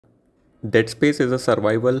Dead Space is a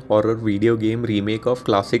survival horror video game remake of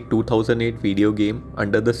classic 2008 video game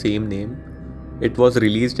under the same name. It was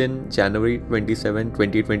released in January 27,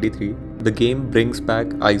 2023. The game brings back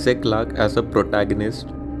Isaac Clarke as a protagonist.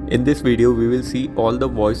 In this video, we will see all the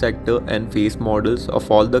voice actor and face models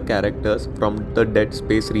of all the characters from the Dead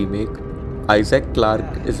Space remake. Isaac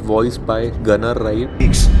Clarke is voiced by Gunnar Wright.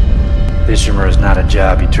 Ishimura is not a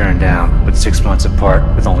job you turn down, but 6 months apart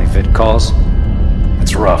with only vid calls?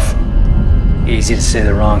 It's rough. Easy to say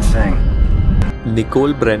the wrong thing.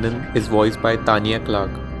 Nicole Brennan is voiced by Tanya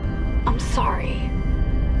Clarke. I'm sorry.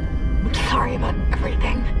 I'm sorry about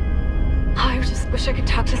everything. I just wish I could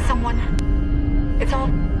talk to someone. It's all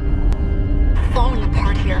falling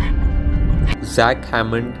apart here. Zach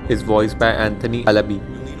Hammond is voiced by Anthony Alabi.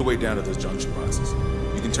 You'll need a way down to those junction boxes.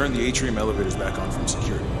 You can turn the atrium elevators back on from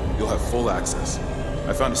security. You'll have full access.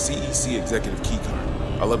 I found a CEC executive key card.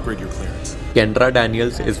 I'll upgrade your clearance. Kendra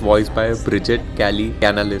Daniels is voiced by Brigitte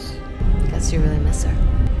Canales. Guess you really miss her.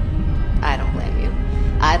 I don't blame you.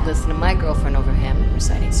 I'd listen to my girlfriend over Hammond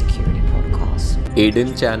reciting security protocols.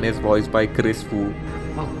 Aidan Chen is voiced by Chris Wu.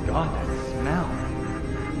 Oh god, that smell.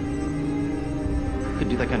 Could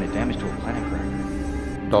do that kind of damage to a planet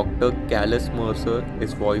cracker. Dr. Challus Mercer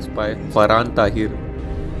is voiced by Faran Tahir.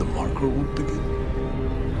 The marker won't begin.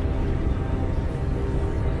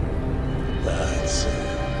 That's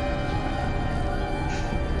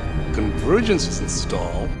Convergence is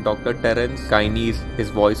installed. Dr. Terrence Kyne is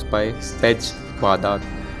voiced by Vahdat.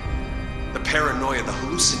 The paranoia, the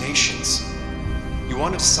hallucinations. You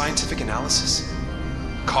wanted a scientific analysis?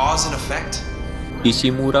 Cause and effect?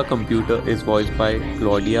 Ishimura computer is voiced by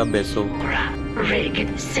Claudia Besso. Rig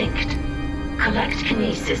synced. Collect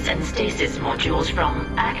kinesis and stasis modules from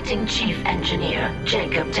Acting Chief Engineer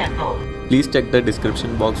Jacob Temple. Please check the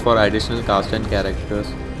description box for additional cast and characters.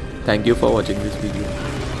 Thank you for watching this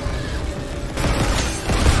video.